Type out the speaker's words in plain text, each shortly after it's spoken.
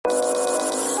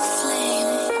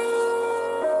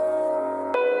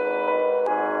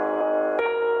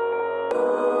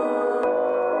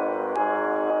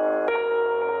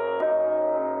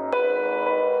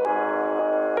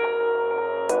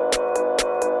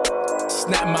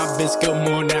Snap my biscuit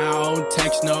more now, I don't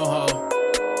text no hoe.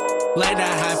 Light a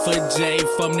half a J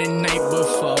from the night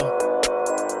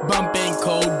before. Bumping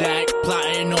Kodak,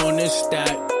 plotting on the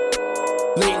stack.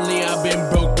 Lately I've been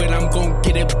broke, but I'm gon'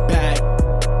 get it back.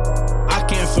 I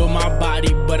can't feel my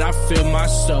body, but I feel my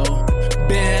soul.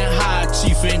 Been high,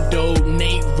 chief and dope,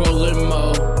 Nate rolling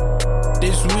mo.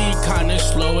 This weed kinda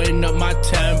slowing up my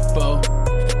tempo.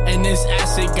 And this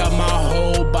acid got my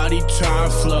whole body trying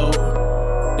to float.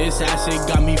 This acid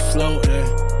got me floating,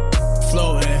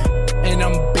 floating. And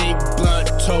I'm big blunt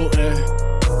toting,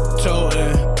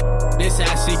 toting. This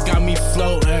acid got me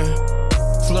floating,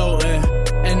 floating.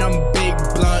 And I'm big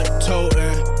blunt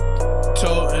toting,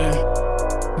 toting.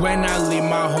 When I leave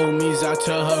my homies, I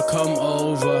tell her come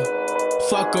over.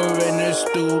 Fuck her in the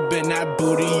stool, bend that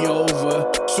booty over.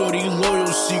 Shorty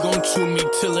loyal, she gon' chew me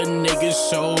till a nigga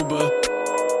sober.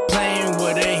 Playing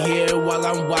with her hair while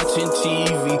I'm watching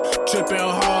TV. Tripping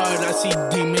hard, I see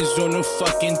demons on the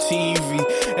fucking TV.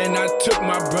 And I took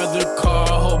my brother's car,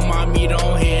 hope mommy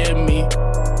don't hear me.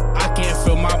 I can't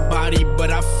feel my body,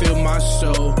 but I feel my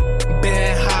soul.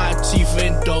 Been high, chief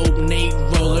and dope, Nate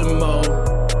rolling mo.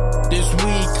 This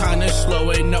weed kinda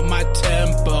slowing up my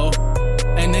tempo.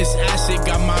 And this acid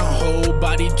got my whole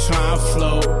body trying to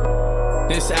float.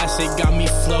 This acid got me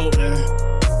floating,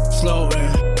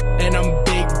 floating. And I'm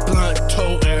big blunt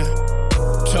toting,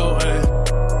 toting.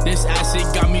 This acid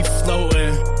got me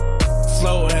floating,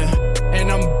 floating.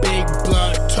 And I'm big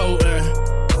blunt toting,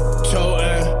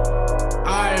 toting.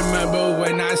 I remember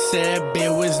when I said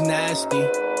beer was nasty.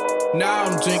 Now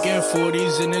I'm drinking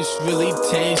 40s and it's really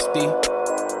tasty.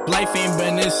 Life ain't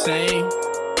been the same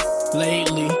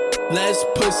lately. Less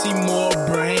pussy, more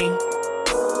brain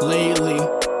lately.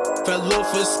 Fell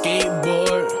off a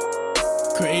skateboard,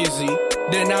 crazy.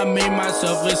 Then I made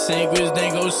myself a sandwich,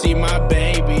 then go see my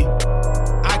baby.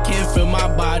 I can't feel my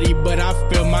body, but I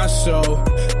feel my soul.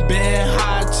 Been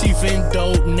high, chief and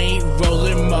dope, Nate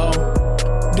rolling mo.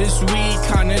 This weed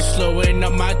kinda slowing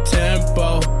up my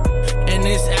tempo. And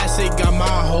this acid got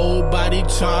my whole body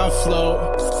trying to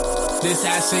float. This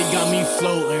acid got me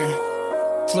floating,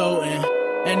 floating.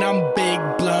 And I'm big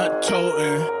blunt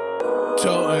toting,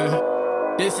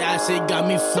 toting. This acid got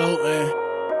me floating,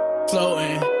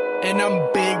 floating. And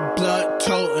I'm big blunt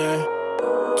toting,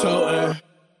 toting.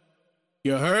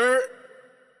 You heard?